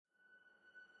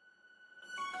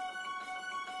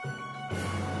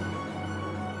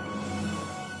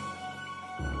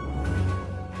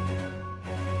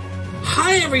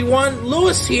Hi everyone,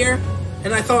 Lewis here,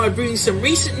 and I thought I'd bring you some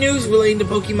recent news relating to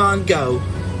Pokemon Go.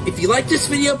 If you like this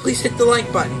video, please hit the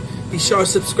like button. Be sure to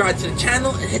subscribe to the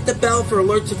channel and hit the bell for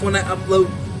alerts of when I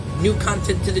upload new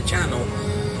content to the channel,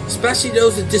 especially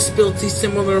those with disabilities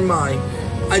similar to mine.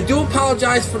 I do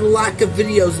apologize for the lack of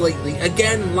videos lately.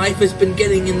 Again, life has been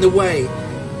getting in the way.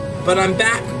 But I'm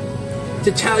back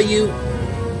to tell you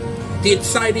the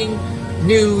exciting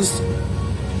news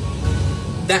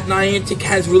that Niantic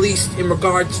has released in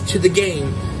regards to the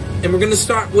game. And we're going to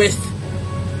start with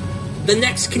the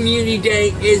next community day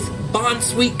is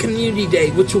Bounsweet Community Day,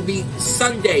 which will be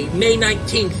Sunday, May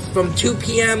 19th from 2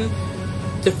 p.m.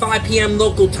 to 5 p.m.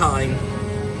 local time.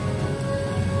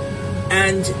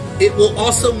 And it will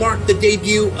also mark the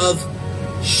debut of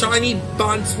Shiny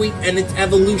Bounsweet and its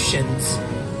evolutions.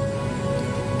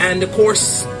 And of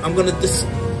course, I'm going to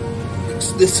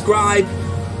describe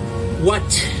what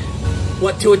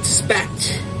to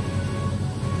expect.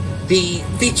 The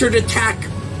featured attack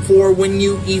for when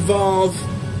you evolve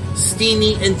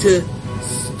Steenie into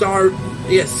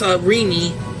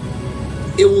Sarini,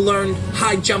 it will learn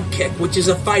High Jump Kick, which is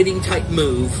a fighting type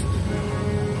move.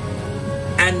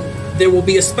 And there will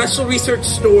be a special research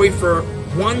story for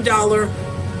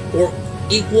 $1 or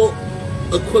equal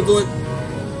equivalent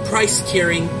price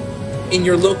tiering in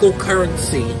your local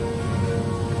currency.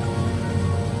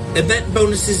 Event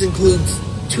bonuses includes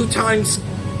 2 times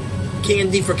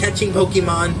candy for catching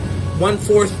Pokemon,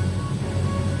 1/4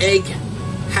 egg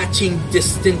hatching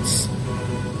distance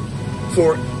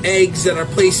for eggs that are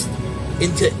placed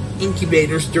into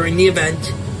incubators during the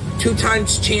event, 2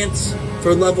 times chance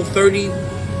for level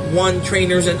 31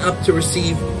 trainers and up to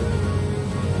receive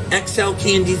XL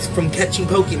candies from catching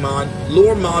Pokemon.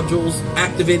 Lure modules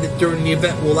activated during the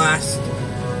event will last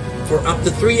for up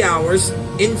to 3 hours.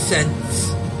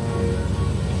 Incense,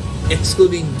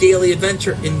 excluding daily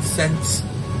adventure incense,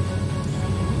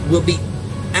 will be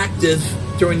active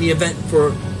during the event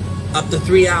for up to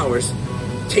 3 hours.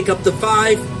 Take up to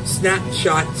 5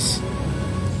 snapshots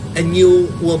and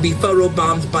you will be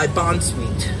photobombed by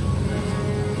Bounsweet.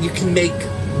 You can make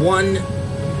 1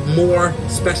 more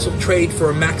special trade for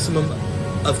a maximum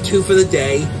of 2 for the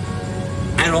day,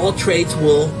 and all trades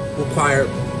will require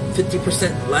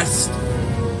 50% less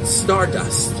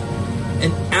Stardust.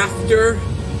 And after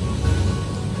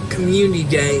Community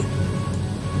Day,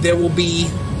 there will be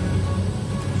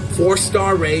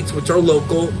 4-star raids, which are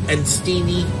local, and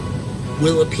Steenie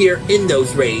will appear in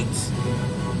those raids.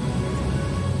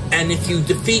 And if you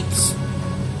defeat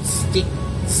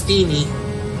Steenie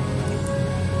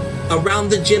around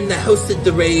the gym that hosted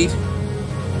the raid,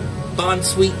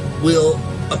 Bounsweet will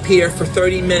appear for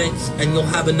 30 minutes, and you'll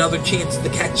have another chance to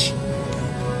catch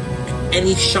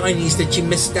any shinies that you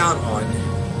missed out on.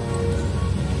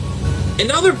 In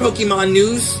other Pokemon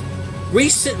news,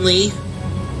 recently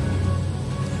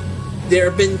there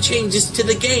have been changes to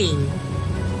the game,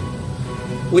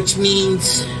 which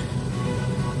means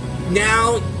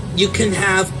now you can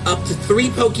have up to 3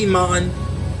 Pokemon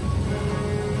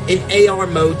in AR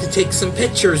mode to take some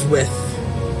pictures with.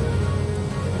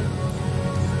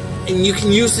 And you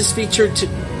can use this feature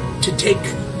to take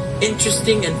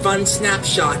interesting and fun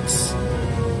snapshots.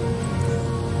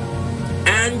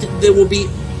 And there will be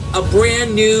a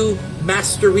brand new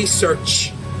Master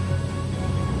Research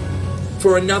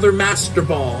for another Master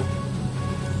Ball.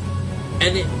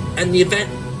 And the event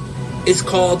is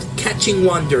called Catching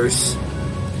Wonders,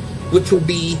 which will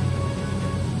be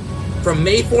from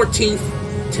May 14th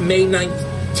to May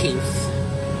 19th.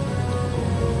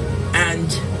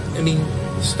 And,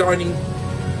 starting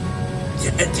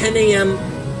at 10 a.m.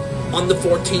 on the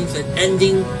 14th and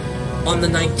ending on the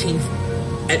 19th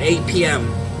at 8 p.m.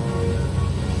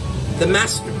 The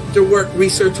Masterwork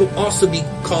Research will also be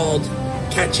called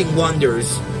Catching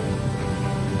Wonders.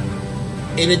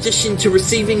 In addition to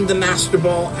receiving the Master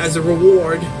Ball as a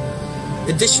reward,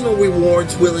 additional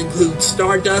rewards will include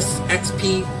Stardust,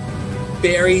 XP,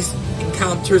 berries,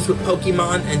 encounters with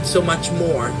Pokemon, and so much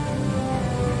more.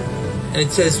 And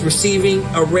it says receiving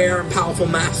a rare and powerful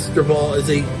Master Ball is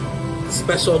a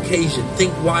special occasion.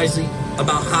 Think wisely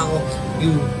about how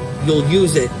you'll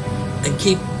use it, and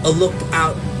keep a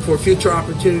lookout for future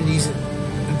opportunities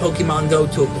in Pokemon Go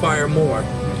to acquire more.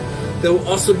 There will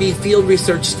also be field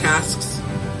research tasks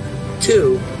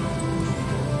too.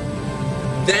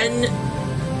 Then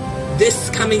this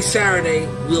coming Saturday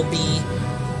will be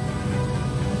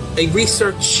a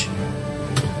research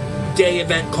day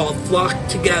event called Flock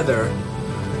Together.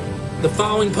 The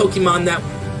following Pokemon that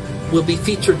will be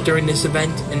featured during this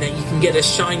event and that you can get as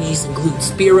shinies include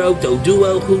Spearow,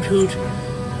 Doduo, Hoot Hoot,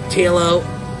 Tailo,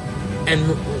 and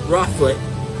Rufflet.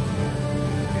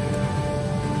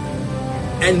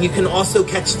 And you can also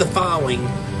catch the following: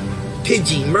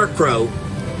 Pidgey, Murkrow,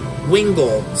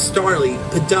 Wingull, Starly,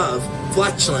 Pidove,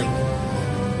 Fletchling.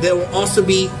 There will also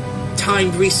be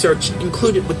timed research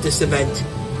included with this event,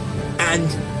 and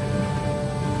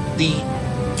the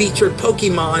featured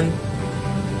Pokemon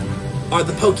are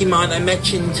the Pokemon I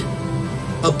mentioned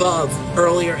above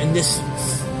earlier in this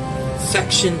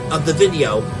section of the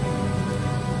video.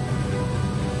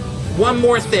 One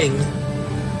more thing,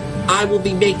 I will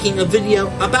be making a video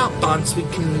about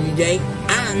Bounsweet Community Day,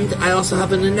 and I also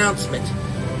have an announcement.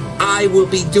 I will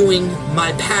be doing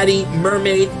my Patty,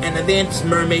 Mermaid, and Advanced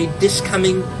Mermaid this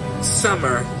coming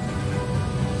summer,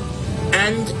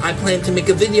 and I plan to make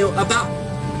a video about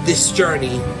this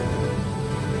journey.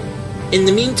 In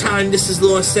the meantime, this is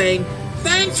Lewis saying,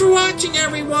 thanks for watching,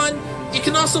 everyone! You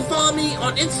can also follow me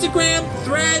on Instagram,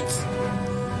 Threads,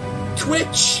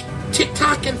 Twitch,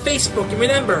 TikTok, and Facebook. And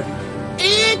remember,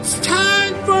 it's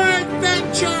time for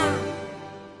adventure!